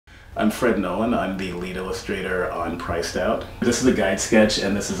I'm Fred Noland. I'm the lead illustrator on Priced Out. This is a guide sketch,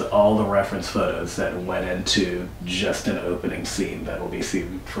 and this is all the reference photos that went into just an opening scene that will be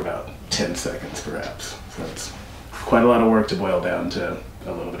seen for about 10 seconds, perhaps. So it's quite a lot of work to boil down to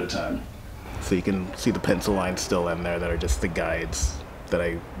a little bit of time. So you can see the pencil lines still in there that are just the guides that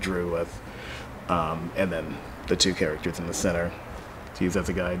I drew with, and then the two characters in the center to use as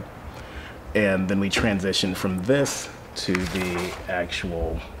a guide. And then we transition from this to the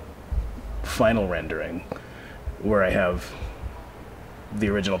actual final rendering, where I have the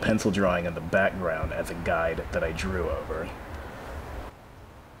original pencil drawing in the background as a guide that I drew over.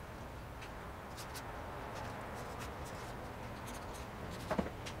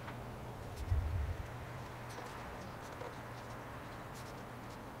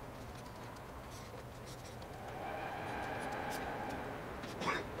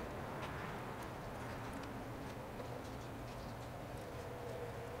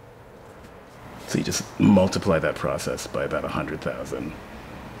 So you just multiply that process by about 100,000,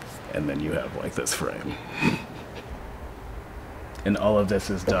 and then you have like this frame. And all of this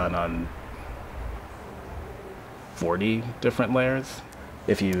is done on 40 different layers.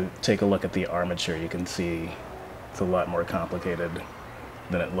 If you take a look at the armature, you can see it's a lot more complicated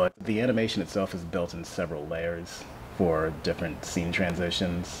than it looks. The animation itself is built in several layers for different scene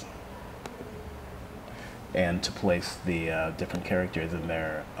transitions, and to place the different characters in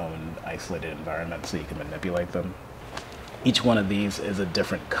their own isolated environment so you can manipulate them. Each one of these is a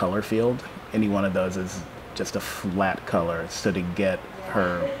different color field. Any one of those is just a flat color. So to get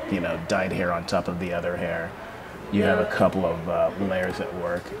her, dyed hair on top of the other hair, you have a couple of layers at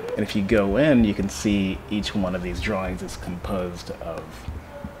work. And if you go in, you can see each one of these drawings is composed of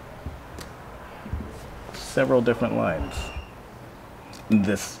several different lines.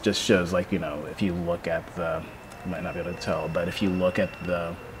 This just shows, if you look at you might not be able to tell, but if you look at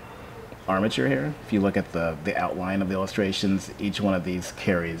the armature here, if you look at the outline of the illustrations, each one of these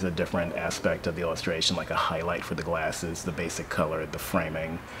carries a different aspect of the illustration, like a highlight for the glasses, the basic color, the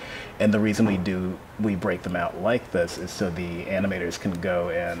framing. And the reason we break them out like this is so the animators can go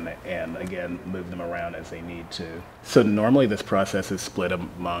in and, again, move them around as they need to. So normally this process is split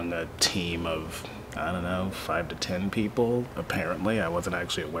among a team of, I don't know, 5 to 10 people, apparently. I wasn't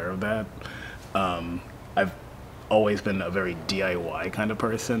actually aware of that. I've always been a very DIY kind of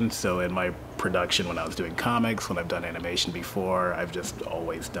person, so in my production when I was doing comics, when I've done animation before, I've just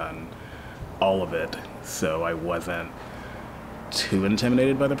always done all of it, so I wasn't too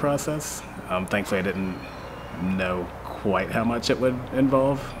intimidated by the process. Thankfully I didn't know quite how much it would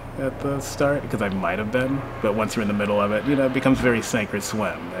involve at the start, because I might have been, but once you're in the middle of it, it becomes very sink or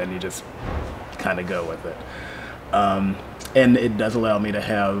swim, and you just kind of go with it. And it does allow me to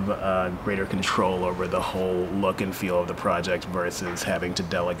have greater control over the whole look and feel of the project versus having to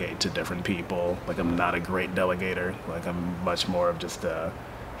delegate to different people. Like, I'm not a great delegator. Like, I'm much more of just a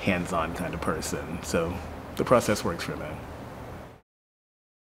hands-on kind of person. So the process works for me.